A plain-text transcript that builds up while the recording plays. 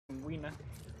wiener.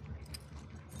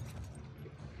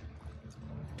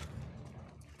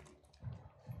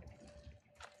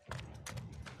 Oh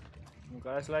my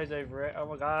god, there's loads over it. Oh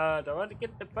my god, I want to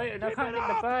get the boat and I can't get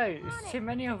the boat. There's too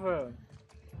many of them.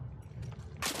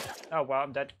 Oh wow,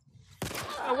 I'm dead.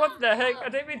 Oh, what the heck? I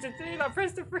didn't mean to do that. I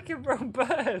pressed the freaking wrong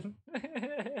button.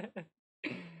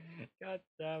 God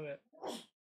damn it.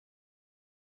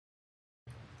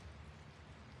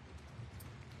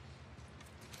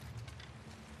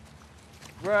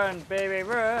 Run, baby,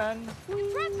 run!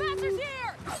 Trespassers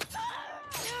here!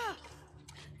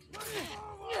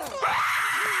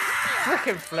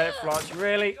 Freaking flip-flops,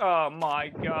 really? Oh my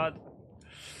god.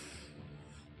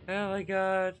 Oh my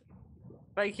god.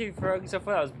 Thank you, Frogs. I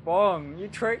thought that was Bong. You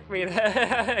tricked me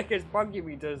there. Because Bong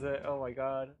me does it. Oh my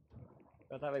god.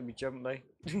 God, that made me jump, though.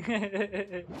 She's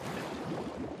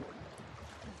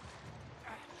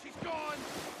gone!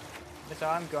 Yes,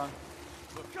 I'm gone.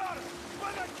 Look, got her!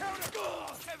 By that counter!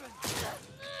 Oh, Kevin!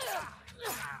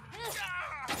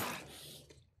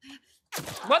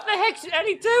 What the heck's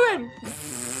Eddie doing?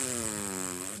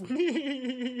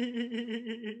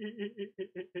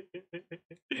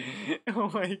 Oh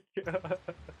my god.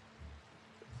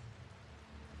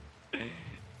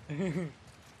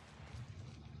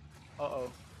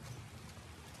 Uh-oh.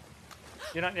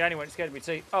 You're not the only one that scared me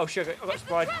too. Oh, sugar, I got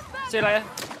spied. See you later.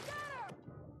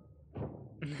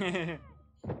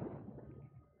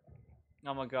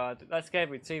 Oh my god, that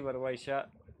scared me too, by the way, chat.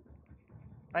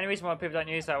 Only reason why people don't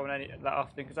use that one that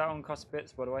often, because that one costs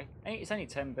bits, by the way. It's only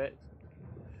 10 bits.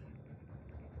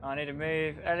 Oh, I need to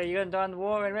move. Ellie, you're gonna die in the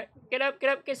water in a minute. Get up,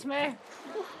 get some air.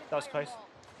 That was close.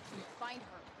 Find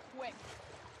her, quick.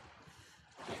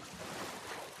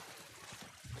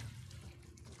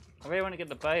 I really want to get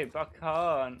the boat, but I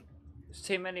can't. There's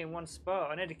too many in one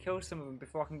spot. I need to kill some of them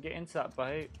before I can get into that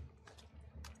boat.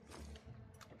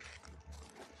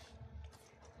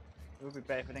 It would be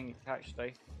better if I didn't get catched,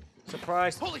 though.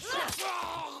 Surprise! Holy shit!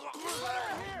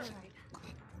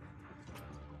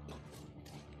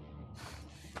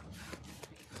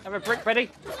 Have a brick ready.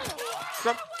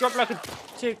 Drop like a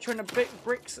ton of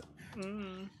bricks.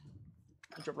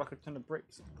 Drop like a ton of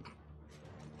bricks.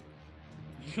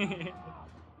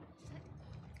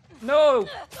 No!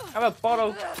 Have a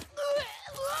bottle.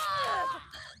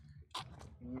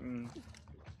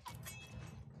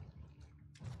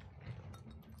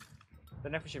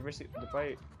 Don't know if I should risk it for the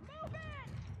boat.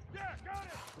 Yeah, got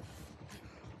it!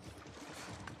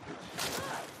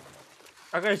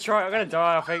 I'm gonna try. I'm gonna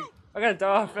die. I think. I'm gonna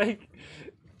die. I think.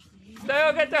 No,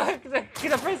 I'm gonna die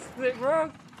because I pressed it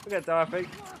wrong. I'm gonna die. I think.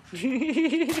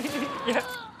 Yeah.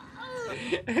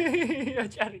 I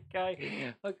tried to go.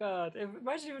 Oh god!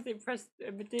 Imagine if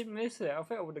it didn't miss it. I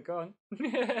think I would have gone.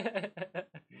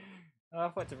 I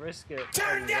thought to risk it.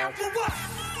 Turn down for what?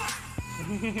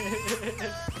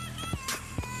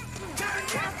 Turn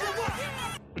down for what?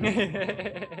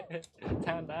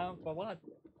 Turn down for what?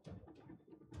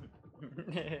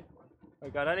 Oh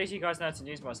god, at least you guys know how to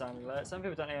use my sound alert. Some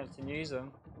people don't know how to use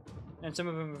them. And some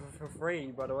of them are for free,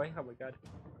 by the way. Oh my god.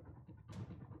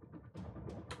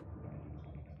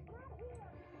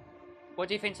 What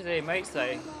do you think to the emotes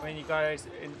though? When you guys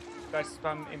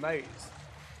spam emotes?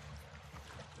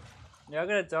 Yeah, I'm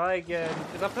gonna die again.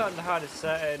 Because I put on the hardest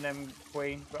setting,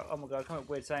 Queen. But oh my god, I come up with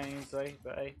weird sayings though,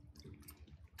 but hey.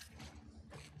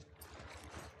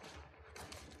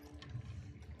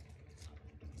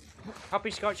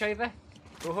 Hoppy Scotch over.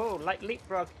 Oh, like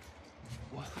leapfrog.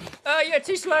 Oh, yeah,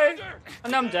 too slow.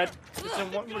 And I'm dead.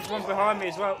 There's one behind me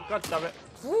as well. God damn it.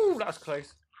 Woo, that was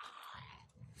close.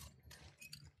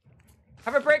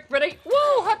 Have a break, ready?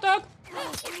 Woo, hot dog.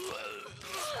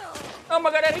 Oh my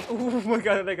god, Eddie. Oh my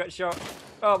god, they got shot.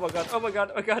 Oh my god, oh my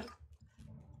god, oh my god.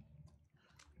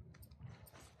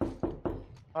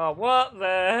 Oh, what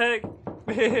the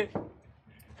heck?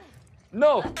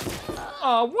 No.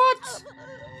 Oh, what?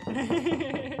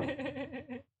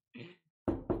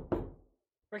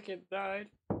 Freaking died.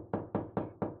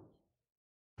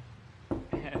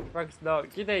 Frogs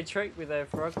knocked. You they tricked me there,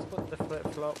 Frogs. What the flip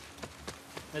flop?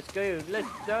 Let's go. Let's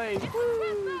dive.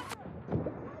 Woo!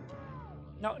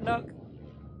 Knock knock.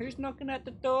 Who's knocking at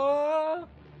the door?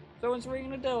 Someone's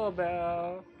ringing the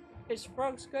doorbell. It's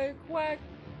Frogs Go Quack.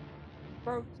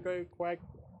 Frogs Go Quack.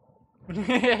 I'm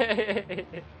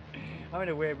in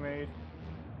a weird mood.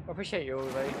 I appreciate you all,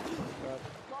 though.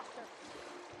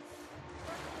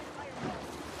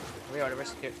 We ought to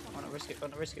risk it. I want to risk it. I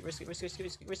want to risk it. Risk it. Risk it.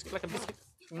 Risk it. Risk it like a biscuit.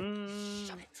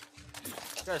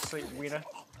 Go to sleep, wiener.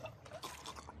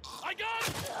 I got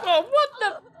it! Oh, what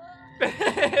the?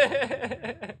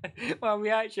 My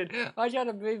reaction. I tried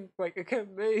to move quick. I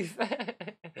couldn't move.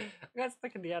 got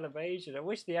stuck in the animation. I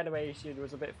wish the animation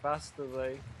was a bit faster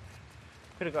though.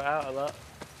 Could have got out of that.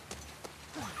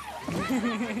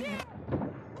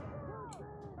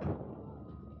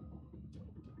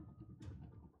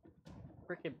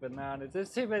 Freaking bananas. There's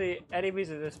too many enemies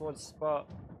in this one spot.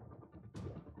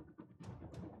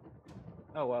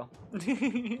 Oh well.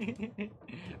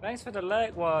 Thanks for the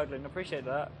alert, Wildling. Appreciate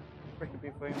that. Freaking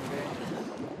beautiful human being.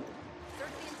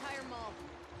 Search the entire mall.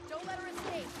 Don't let her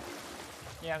escape.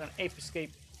 Yeah, I'm gonna ape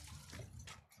escape.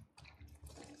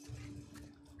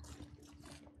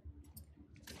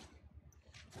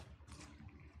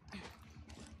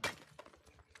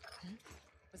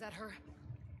 Was that her?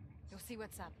 You'll see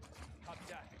what's up. Copy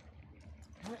that.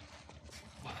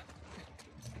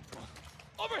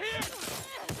 Over here!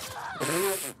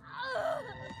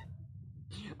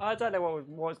 I don't know what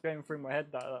was going through my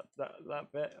head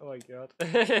that bit. Oh my god.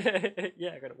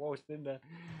 Yeah, I got it waltzed in there.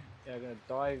 Yeah, I'm gonna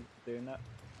die doing that.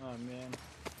 Oh man.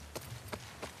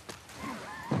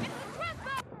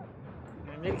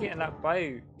 I need to get in that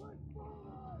boat.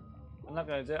 I'm not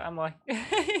gonna do it, am I?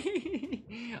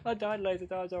 I died loads of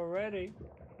times already.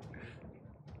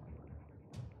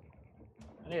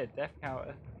 I need a death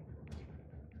counter.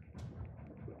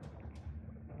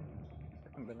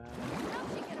 Fucking banana. How'd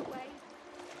she get away?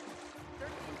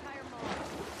 Search the entire mall.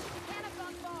 Panic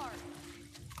on bar.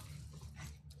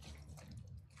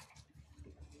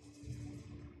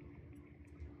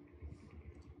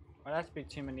 Well, that's be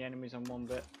too many enemies on one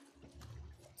bit.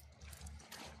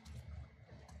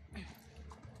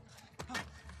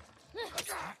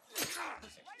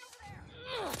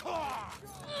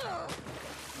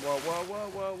 Whoa, whoa, whoa,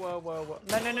 whoa, whoa, whoa, whoa.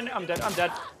 No, no, no, no, I'm dead, I'm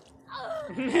dead.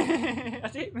 I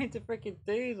didn't mean to freaking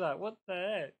do that, what the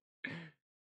heck?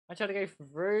 I tried to go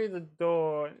through the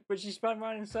door, but she spun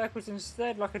around in circles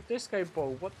instead, like a disco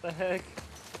ball, what the heck?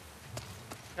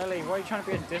 Ellie, why are you trying to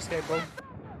be a disco ball?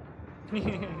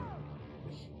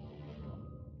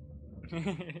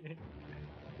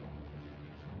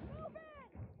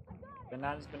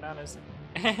 Bananas, bananas.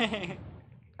 Hopefully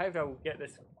I will get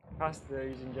this past the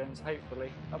using gems,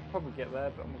 hopefully. I'll probably get there,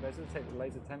 but I'm going to take the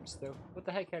laser temp still. What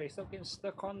the heck, Ellie? Stop getting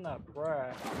stuck on that,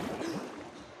 bruh.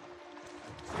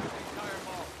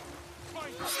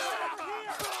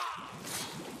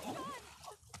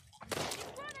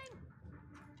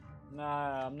 No,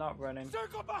 I'm not running.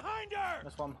 Circle behind her!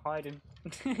 That's why I'm hiding.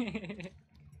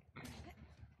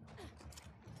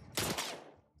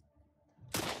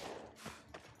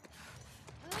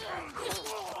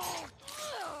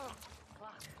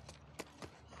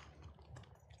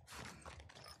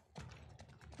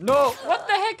 No! What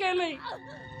the heck, Ellie?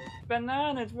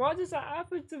 Bananas, why does that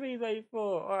happen to me, they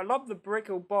for? Oh, I love the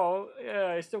brickle ball. Yeah,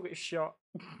 I still get shot.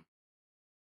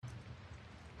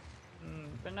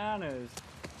 Bananas.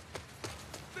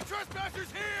 The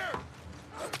trespasser's here!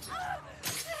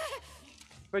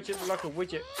 Bridget like a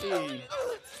widget. Eee.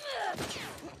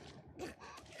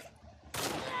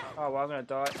 Oh, well, I'm gonna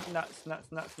die. Nuts,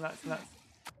 nuts, nuts, nuts, nuts.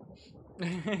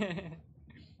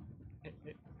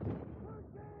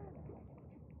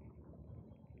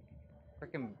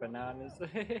 Freaking bananas.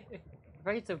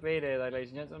 Great to be there, though, ladies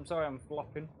and gents. I'm sorry I'm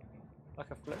flopping.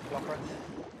 Like a flip flopper.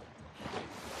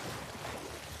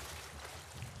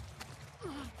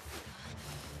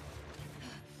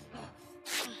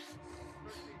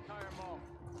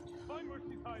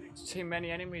 There's too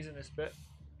many enemies in this bit.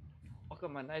 Oh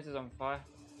god, my nose is on fire.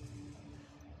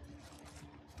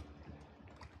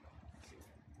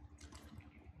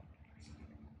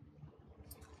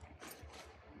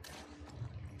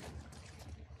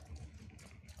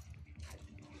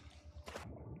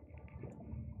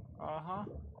 Uh-huh.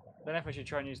 Don't know if I should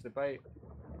try and use the bait.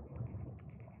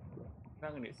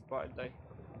 I'm gonna get spotted though.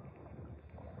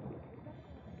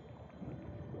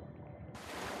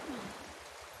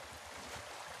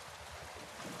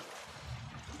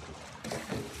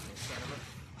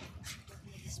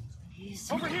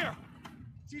 Over here!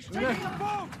 She's taking the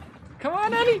boat! Come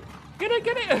on, Eddie! Get it,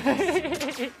 get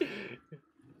it!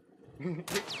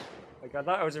 Oh god,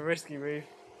 that was a risky move.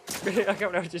 I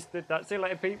can't believe I just did that. See you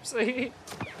later, peeps. Oh my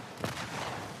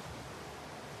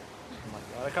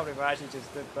god, I can't believe I actually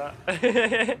just did that.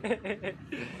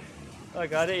 Oh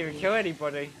god, I didn't even kill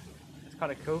anybody. That's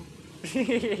kind of cool.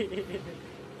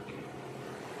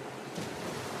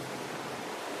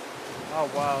 Oh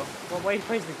wow, what way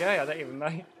place to go? I don't even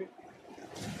know.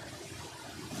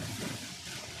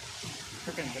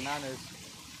 Freaking bananas.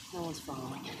 No one's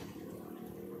following.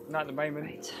 Not at the moment.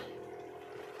 Right.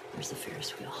 Where's the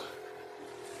Ferris wheel?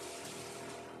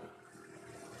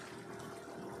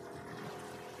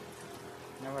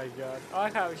 Oh my god. Oh, I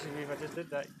can't actually believe I just did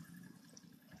that.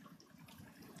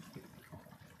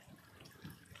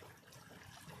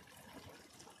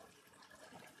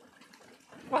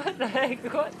 What the heck?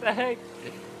 What the heck?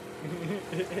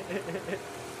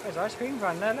 There's ice cream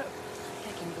van there, look.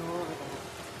 I can go over there.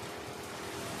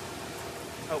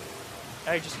 Oh,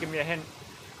 Ellie just give me a hint.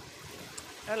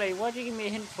 Ellie, what did you give me a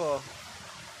hint for?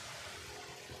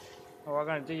 Oh, I'm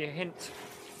gonna do your hint.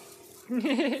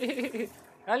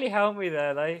 Ellie, help me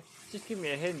there, though. Just give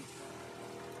me a hint.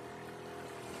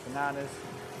 Bananas.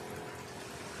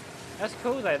 That's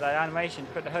cool though, that animation.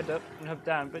 Put the hood up and hood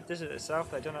down, but it does it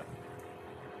itself though, doesn't it?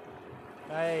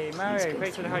 Hey, Mario,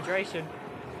 thanks for the hydration.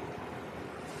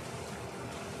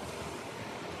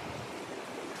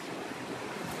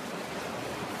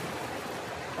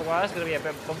 Oh wow, that's gonna be a bit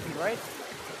of a bumpy ride.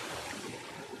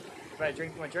 Better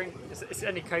drink my drink. It's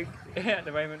only Coke at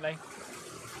the moment, though.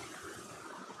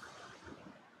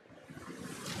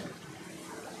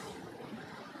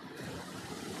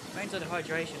 Thanks for the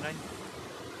hydration, though.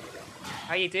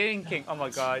 How you doing, King? Oh my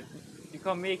god, you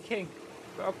call me a king?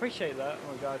 But I appreciate that.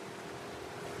 Oh my god.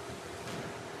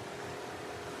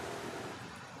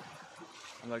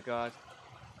 Oh my god.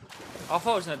 I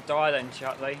thought I was gonna die then,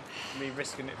 chat, though. Me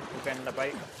risking it for getting the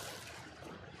bait.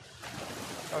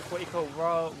 That's what you call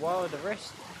wild the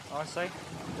wrist, I say.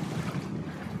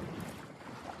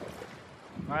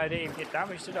 I didn't even get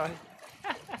damaged, did I?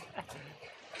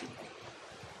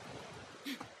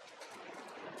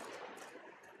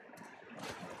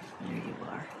 There you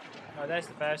are. Oh, there's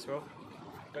the first one.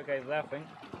 Gotta go there, I think.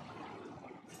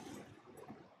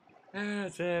 Oh,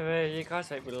 dear me, you guys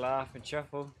make me laugh and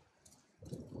chuckle.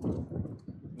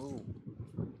 Ooh.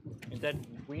 A dead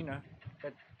wiener.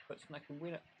 Dead foot snacking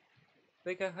wiener.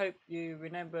 Big, I hope you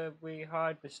remember we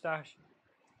hide the stash.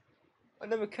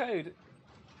 Another code.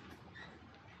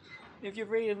 If you're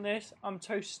reading this, I'm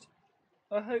toast.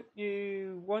 I hope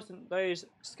you wasn't those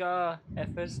scar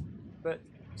effers, but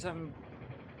some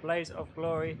blaze of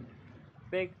glory.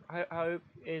 Big hope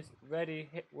is ready.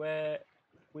 Hit where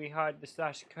we hide the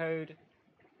stash. Code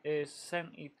is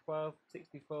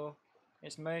 701264.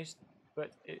 It's most,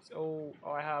 but it's all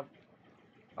I have.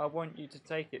 I want you to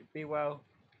take it. Be well.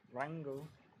 Wrangle.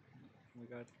 Oh my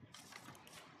god.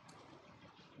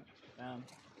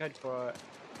 Code for a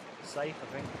safe, I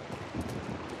think.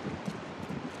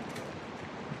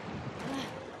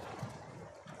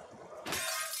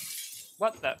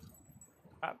 What the?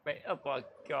 Oh my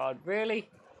god, really?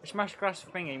 The smash grass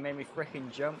thingy made me freaking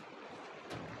jump.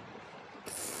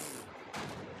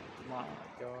 My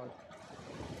god.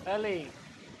 Ellie!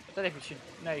 I don't know if you should.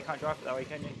 No, you can't drive it that way,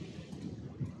 can you?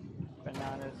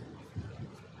 Bananas.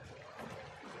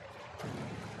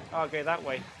 Oh, I'll go that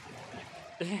way.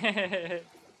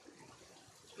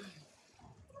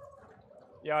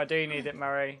 Yeah, I do need it,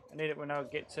 Murray. I need it when I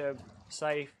get to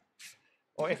safe.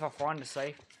 Or if I find a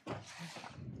safe.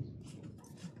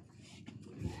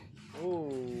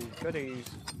 Ooh, goodies.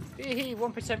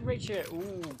 1% richer.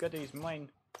 Ooh, goodies, mine.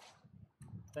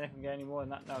 Don't know if I can get any more than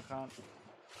that. No, I can't.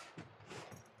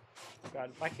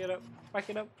 God, back it up. Back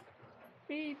it up.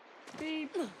 Beep,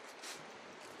 beep.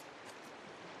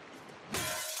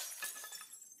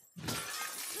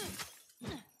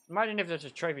 Imagine if there's a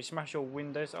trophy, smash all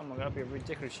windows. Oh my god, that'd be a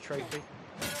ridiculous trophy.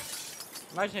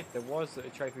 Imagine if there was a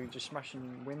trophy just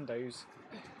smashing windows.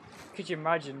 Could you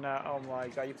imagine that? Oh my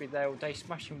god, you'd be there all day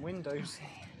smashing windows.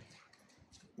 Okay.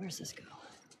 Where's this go?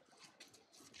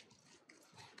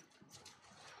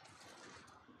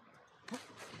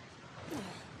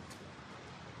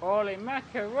 Holy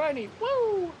macaroni!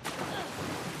 Woo!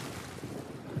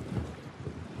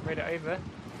 Read it over.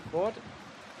 Board.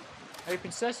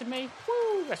 Open sesame.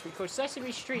 Woo! That's what we call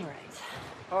Sesame Street.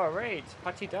 Alright.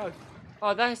 Hotty dog.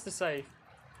 Oh, that's the safe.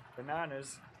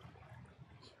 Bananas.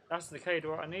 That's the code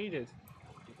what I needed.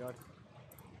 Oh god.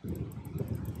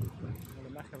 All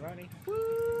the macaroni.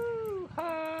 Woo!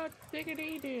 Hot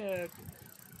diggity dig.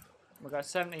 Oh my god,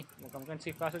 70. Oh my god, I'm going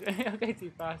too fast. I'm going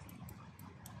too fast.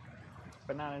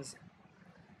 Bananas.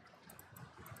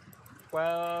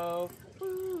 12.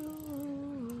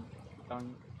 Woo!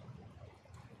 Done.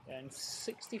 And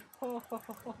 64.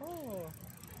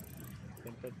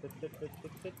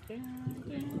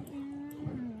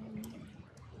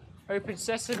 Open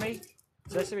sesame.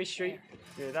 Sesame Street.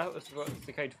 Yeah, that was what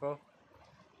the code for.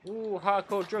 Ooh,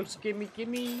 hardcore drugs. Gimme,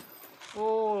 gimme.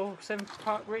 Oh, 7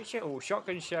 part richer. Oh,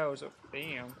 shotgun shells. Oh,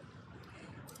 damn.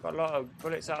 Got a lot of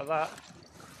bullets out of that.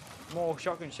 More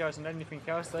shotgun shells than anything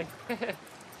else, though.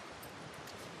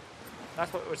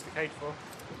 That's what it was the code for.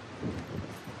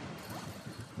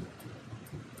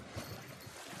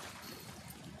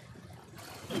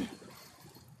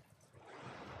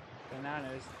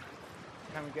 Bananas.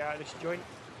 Can we get out of this joint?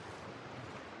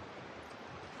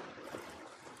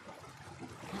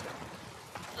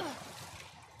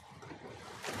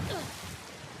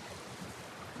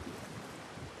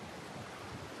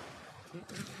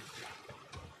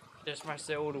 Just smashed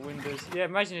out all the windows. Yeah,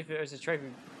 imagine if it was a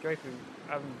trophy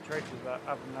having trophy that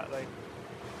having that though.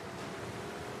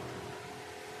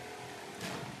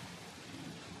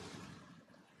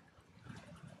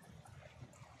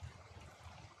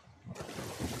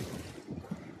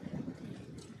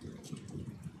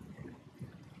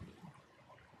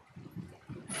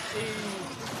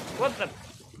 What the?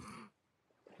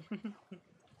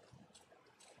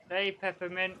 Hey,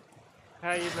 Peppermint.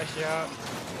 How you bless you out?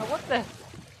 Oh, what the?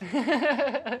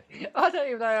 I don't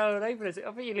even know how to open it.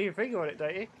 I think you leave a finger on it,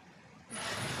 don't you?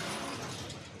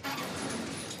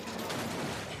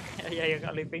 Yeah, you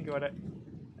got to leave a finger on it.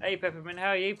 Hey, Peppermint. How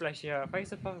are you bless you out? Thanks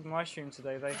for popping my stream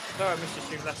today, though. Sorry I missed your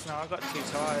stream last night. I got too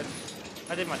tired.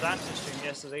 I did my dancing stream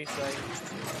yesterday, so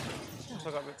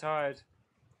I got a bit tired.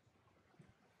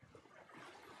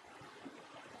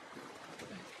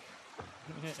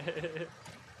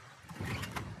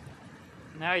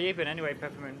 How you been anyway,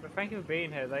 Peppermint? But thank you for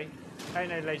being here, though. Hey,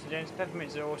 no, ladies and gents,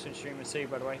 Peppermint's an awesome streamer too,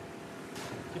 by the way.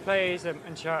 She plays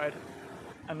Uncharted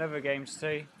and other games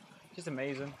too. Just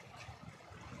amazing.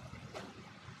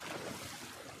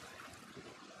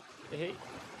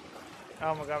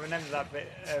 Oh my god, remember that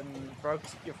bit,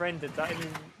 Frogs? Your friend did that and he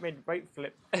made a boat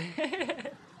flip.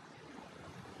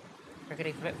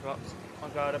 Rickety flip flops. Oh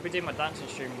my god, I'll be doing my dancing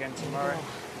stream again tomorrow.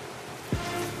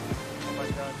 Oh my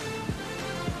god.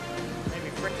 Maybe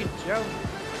frickin' jump.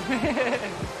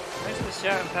 Thanks for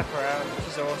shouting Pepper out, which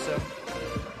is awesome.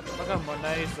 I got my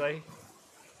nose though.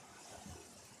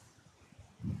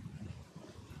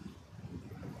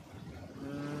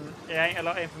 There ain't a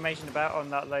lot of information about on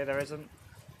that though, there isn't.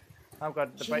 Oh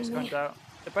god, the boat's conked out.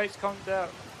 The boat's conked out.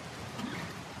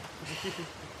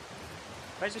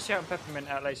 Thanks for shouting Peppermint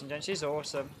out, ladies and gents. She's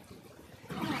awesome.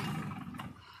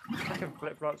 Fucking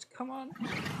flip flops. Come on.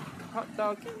 Hot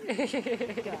dog. Got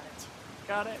it.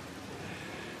 Got it.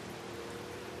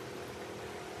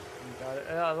 Got it.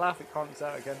 I laugh it conks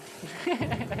out again. Ain't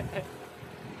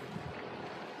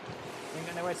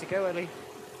got nowhere to go, Ellie.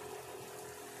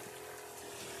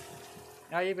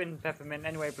 How you been, Peppermint?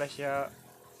 Anyway, bless your heart.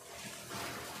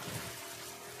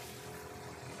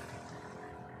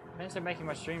 Thanks for making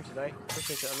my stream today.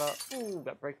 Appreciate it a lot. Ooh,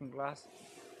 that breaking glass.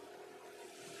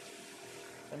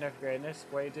 Don't know if we're in this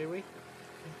way, do we?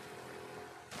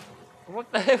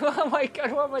 What the? Oh my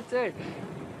god, what am I doing?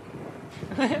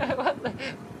 What the?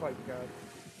 Oh my god.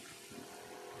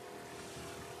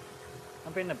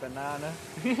 I'm being a banana.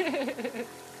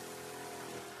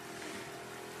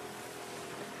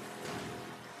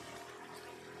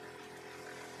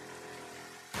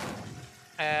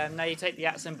 Now you take the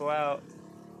 @ symbol out.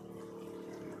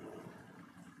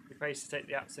 You're supposed to take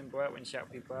the @ symbol out when you shout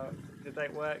people out. Did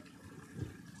that work?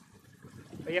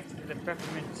 But you have to do the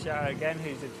Peppermint shout out again. Who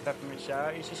did the Peppermint shout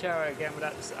out? You should shout out again with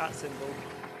that @ symbol.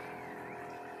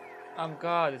 Oh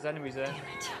god, there's enemies there.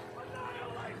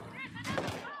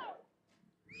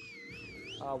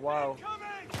 Oh wow.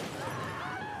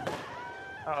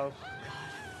 Uh oh.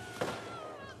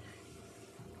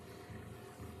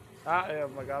 Ah, oh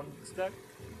my god, I'm stuck.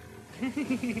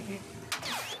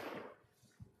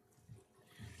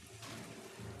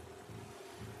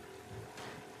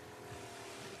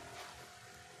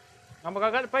 Oh my god,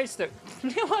 I got the boat stuck.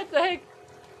 What the heck?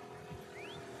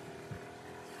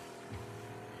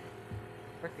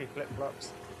 Prickly flip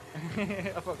flops.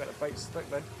 I thought I got the boat stuck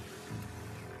then.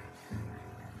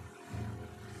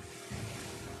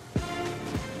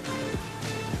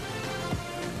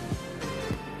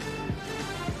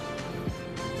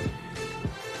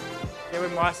 Yeah,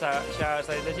 with my showers,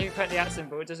 like, if you put the @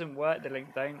 symbol, it doesn't work, the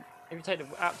link don't. If you take the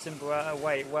 @ symbol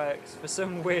away, it works for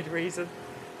some weird reason.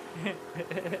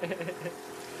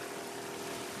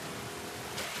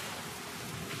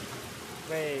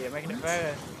 Wait, I'm making it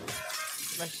better.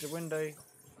 Smash the window.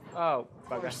 Oh,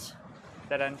 bugger.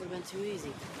 Dead end. Would have been too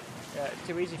easy. Yeah,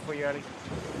 too easy for you, Ellie.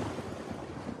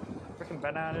 Freaking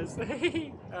bananas.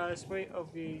 Sweet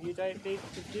of you. You don't need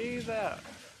to do that.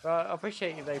 But I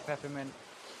appreciate you though, Peppermint.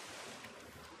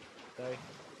 So.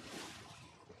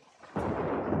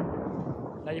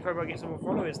 Now you probably get some more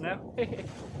followers now. We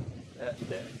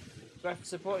have to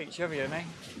support each other, you know.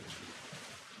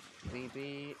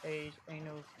 BB,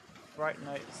 anal, bright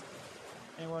nights.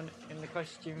 Anyone in the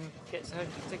costume gets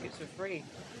 100 tickets for free.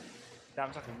 Damn,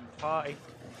 like a party.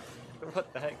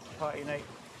 What the heck, party night?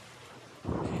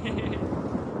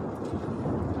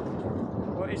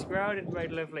 What is grounded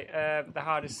mode lovely? The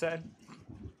hardest setting.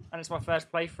 And it's my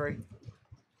first playthrough.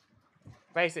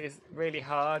 Basically, it's really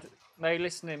hard. No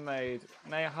listening mode,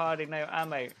 no hardly no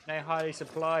ammo, no hardly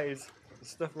supplies,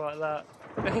 stuff like that.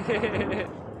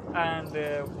 And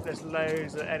there's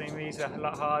loads of enemies that are a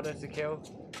lot harder to kill.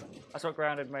 That's what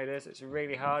grounded mode is. It's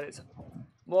really hard. It's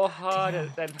more harder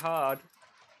than hard.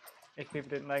 If people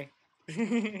didn't know.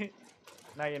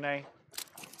 Now you know.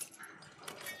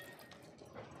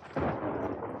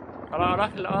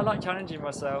 I like challenging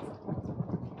myself.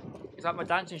 It's like my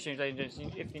dancing streams,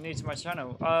 if you're new to my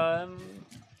channel.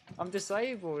 I'm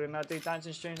disabled and I do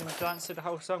dancing streams and I dance to the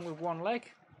whole song with one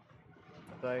leg.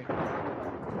 So,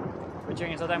 but the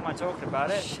thing is, I don't mind talking about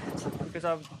it because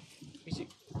I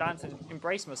dance and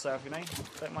embrace myself, you know.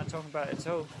 Don't mind talking about it at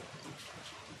all.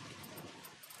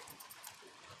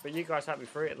 But you guys helped me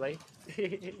through it, Lee.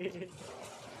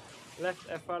 Left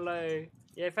a follow.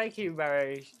 Yeah, thank you,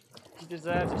 Mary. She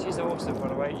deserves it. She's awesome, by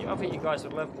the way. I think you guys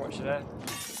would love watching her.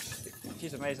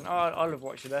 She's amazing. Oh, I love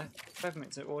watching her.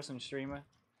 Peppermint's an awesome streamer.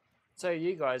 So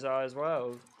you guys are as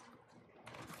well.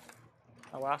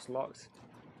 Oh, that's locked.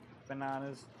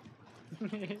 Bananas.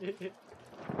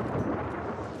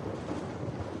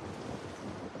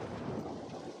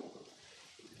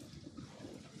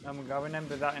 Oh my god, I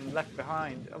remember that in Left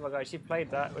Behind. Oh my god, she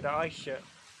played that with her eyes shut.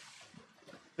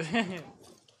 I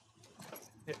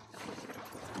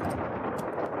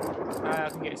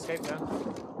can get escape now.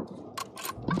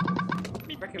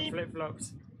 Freaking flip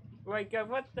flops. Oh my god,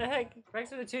 what the heck? Thanks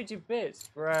for the 2 bits,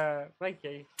 bruh. Thank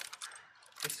you.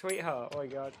 The sweetheart, oh my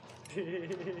god.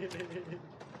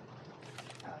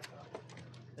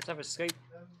 Let's have a scoop.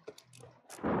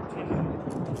 Oh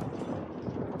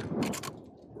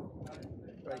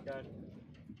my god.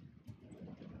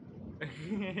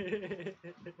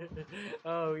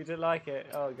 Oh, you didn't like it?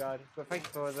 Oh god. But thank you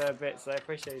for the bits, I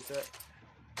appreciate it.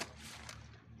 Oh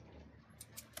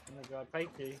my god,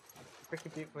 thank you.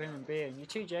 Freaking beautiful human being. You're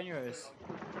too generous.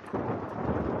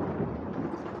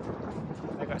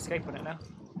 I got escape on it now.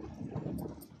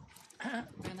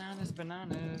 Bananas,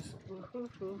 bananas.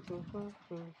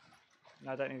 No,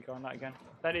 I don't need to go on that again.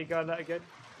 Don't need to go on that again.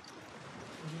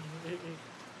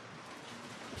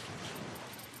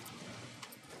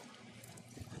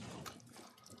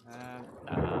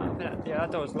 Yeah,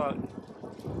 that door's locked.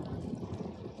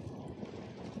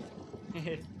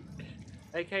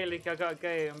 Okay, Luke, I gotta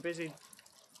go. I'm busy.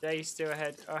 Days still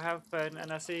ahead. I'll have fun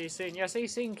and I'll see you soon. Yeah, I'll see you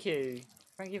soon, Q.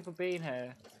 Thank you for being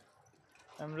here.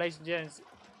 Ladies and gents,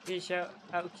 you shout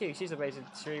out Q. She's amazing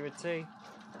streamer too.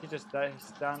 She just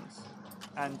does dance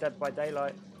and Dead by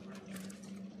Daylight.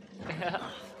 Come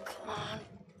on.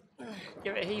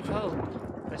 Give it a heave ho.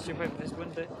 Let's jump over this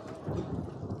window.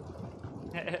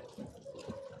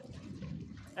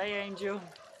 Hey, Angel.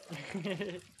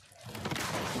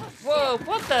 Whoa,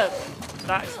 what the?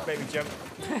 That's a baby jump.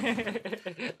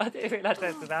 I didn't realise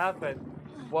that was gonna happen.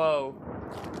 Whoa.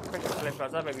 Freaking flip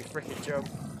flops, that made me freaking jump.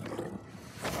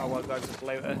 Oh my god, it's a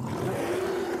bloater.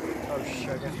 Oh,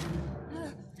 sugar.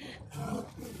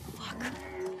 Fuck.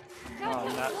 Oh,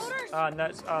 nuts. Oh,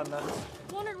 nuts. Oh, nuts.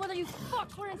 Wondered whether you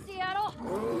fucked were in Seattle.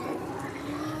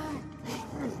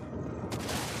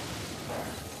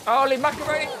 Holy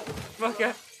macaroni!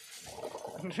 Fucker.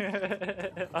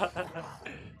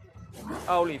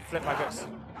 Holy flip maggots.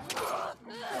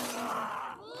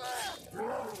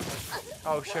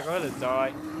 Oh shit, I'm gonna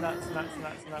die. Nuts, nuts,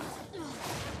 nuts, nuts.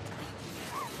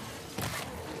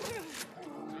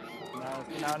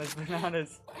 Bananas,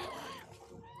 bananas.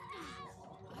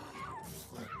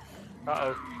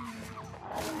 Uh-oh.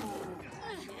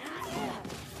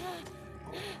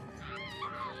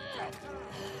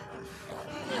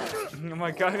 Oh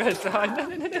my god, I'm gonna die. No,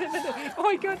 no, no, no, no, no. Oh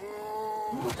my god.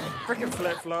 Freaking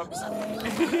flip flops.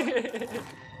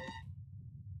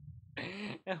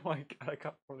 Oh my god, I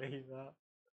can't believe that.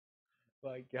 Oh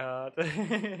my god.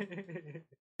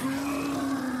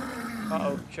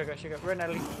 Uh-oh, sugar, sugar. Run,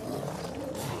 Ellie.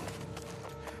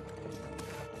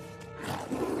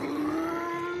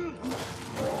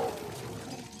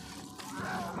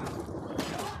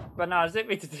 But no, I didn't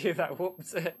mean to do that.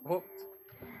 Whoops. Whoops.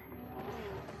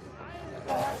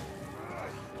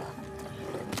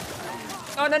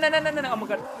 Oh no no no no no no! Oh my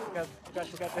god! Oh god! Oh god!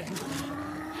 Oh god!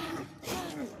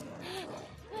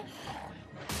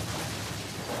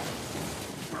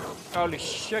 Holy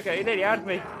sugar! He nearly had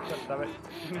me! God damn it!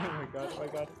 Oh my god! Oh my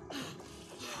god!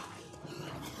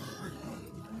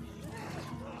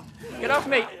 Get off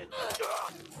me!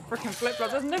 Freaking flip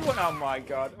flop! There's another one! Oh my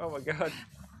god! Oh my god!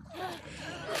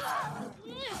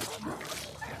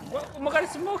 What? Oh my god!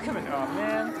 There's some more coming! Oh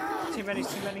man! Too many!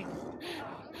 Too many!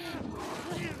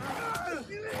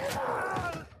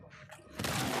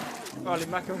 Holy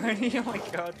macaroni, oh my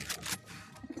god.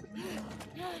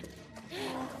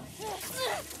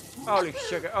 Holy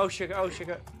sugar, oh sugar, oh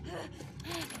sugar.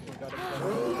 Oh god,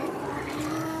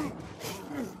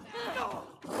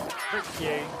 Frick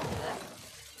you.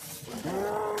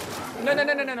 No, no,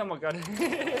 no, no, no, no, oh my god.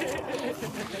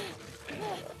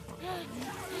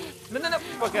 No, no, no,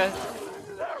 okay.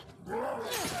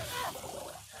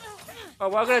 Oh,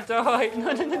 well, I'm gonna die.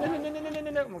 No, no, no, no, no, no, no, no,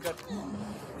 no, no, oh my god.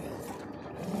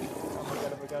 Oh my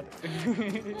god, oh my god.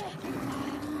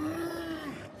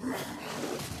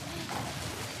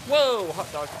 Whoa, hot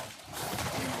dog.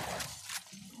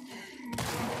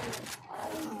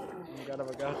 Oh my god, oh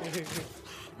my god.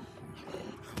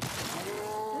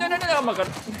 No, no, no, no, oh my god.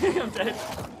 I'm dead.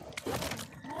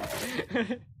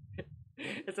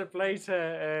 It's a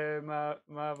Blater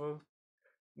Marvel.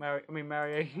 Mario.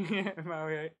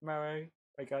 Mario. Oh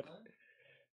my god.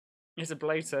 It's a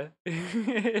Blater.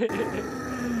 Fucking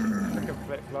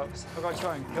flip flops. I've got to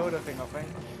try and kill the thing, I think.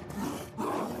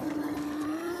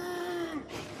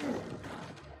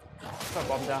 Put a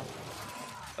bomb down.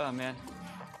 Oh man.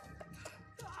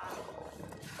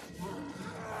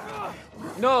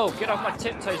 No! Get off my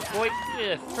tiptoes, boy!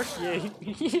 Yeah, frick you!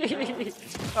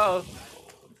 Oh.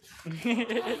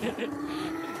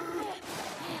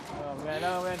 Oh man,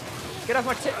 oh man. Get off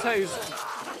my tiptoes!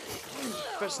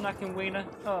 Quit snacking wiener.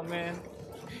 Oh man.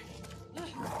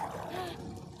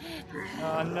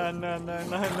 Oh no, no, no,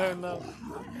 no, no, no.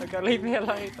 Okay, leave me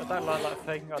alone. I don't like that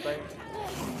thing, I don't.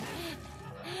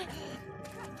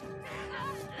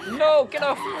 No, get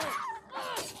off!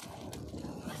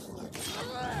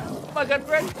 Oh my god,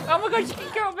 Brent! Oh my god, she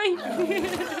can kill me!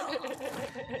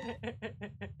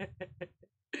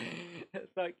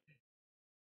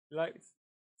 like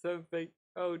something.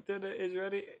 Oh, dinner is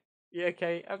ready. Yeah,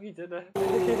 okay, have you dinner?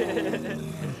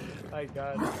 My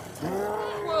god.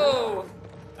 Whoa!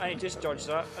 I ain't just dodged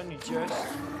that, only just.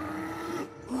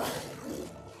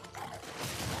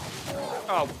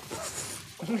 Oh.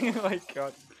 Oh my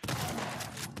god.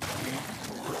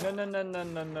 No, no, no, no,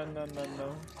 no, no, no, no,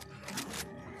 no.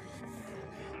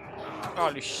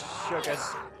 Holy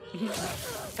sugars.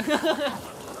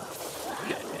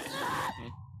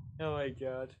 Oh my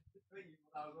god.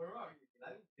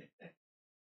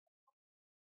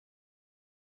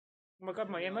 Oh my god,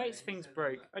 my emotes thing's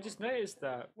broke. I just noticed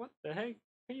that. What the heck?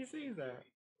 Can you see that?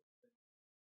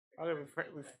 I'm gonna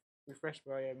refresh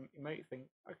my emote thing.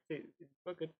 I can see it's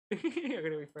bugged. I'm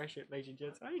gonna refresh it, ladies and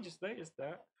gents. I just noticed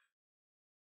that.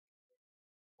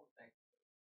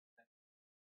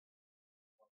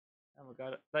 Oh my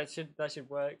god, that should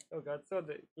work. Oh god, saw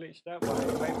that glitched out my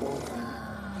emote wall.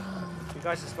 You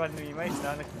guys are spawning new emotes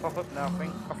now, and they can pop up now.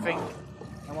 I think.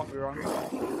 I might be wrong.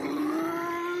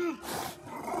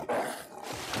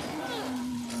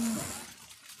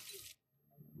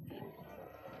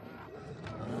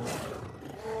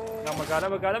 Oh my god, oh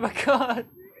my god, oh my god!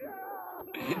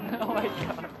 Oh my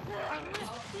god!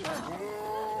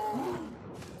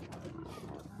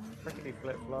 Freaking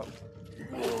flip flop.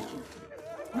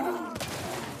 How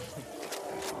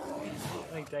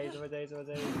many days, oh my days, oh my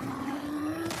days.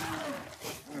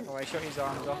 Oh, I shot his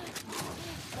arms off.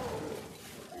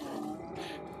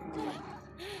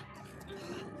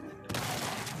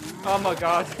 Oh my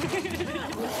god!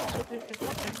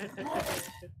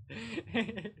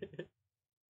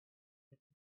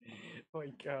 Oh my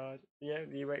god. Yeah,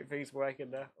 the emote thing's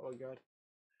working now. Oh my god.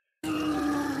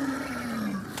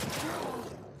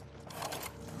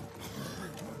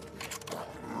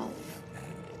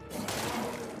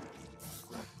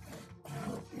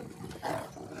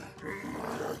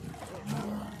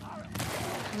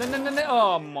 No, no, no, no.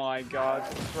 Oh my god.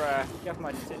 Bruh. Get off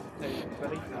my tiptoes,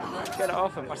 buddy. Get it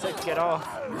off him. I said get off.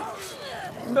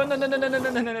 No, no, no, no, no, no, no,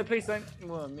 no, no, please don't.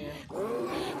 Oh man.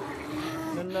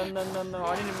 No, no, no, no, no.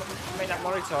 I didn't make that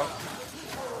Molotov.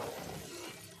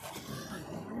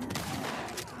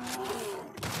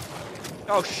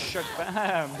 Oh, shit,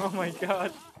 bam. Oh my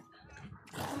god.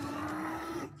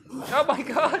 Oh my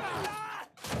god.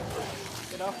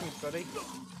 Get off me, buddy.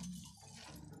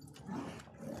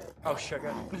 Oh,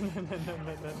 sugar. No, no, no, no,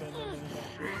 no, no, no, no.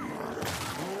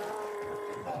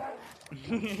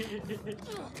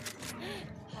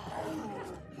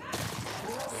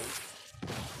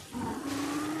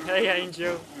 Hey,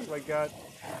 Angel. Oh my god.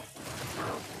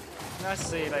 Nice to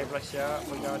see you, later, bless you. Oh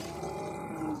my god.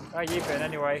 How you been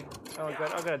anyway? Oh my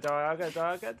god, I'm gonna die. I'm gonna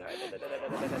die. I'm gonna die.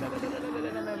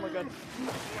 Oh my god.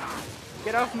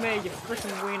 Get off me, you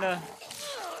freaking wiener.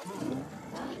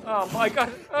 Oh my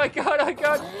god. Oh my god. Oh my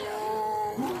god.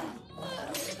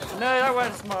 No, that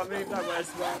wasn't a smart move. That wasn't a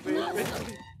smart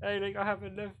move. Hey, Link, I have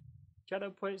enough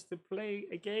channel points to play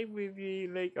a game with you,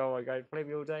 Link. Oh my god, play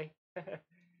me all day.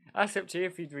 That's up to you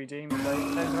if you'd redeem it, though.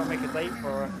 Depends if I make a date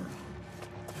for it.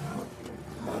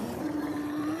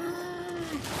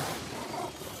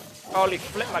 Holy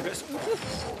flip maggots.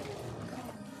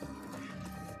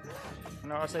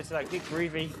 know what I say to that? Get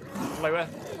groovy, floater.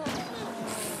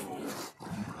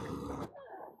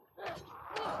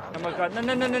 Oh my god, no,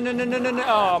 no, no, no, no, no, no, no, no.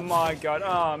 Oh my god,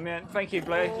 oh man, thank you,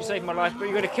 Blair. You saved my life, but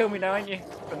you're gonna kill me now, aren't you?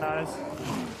 Bananas.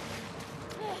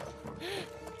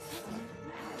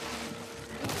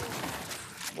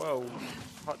 Whoa,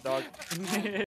 hot dog.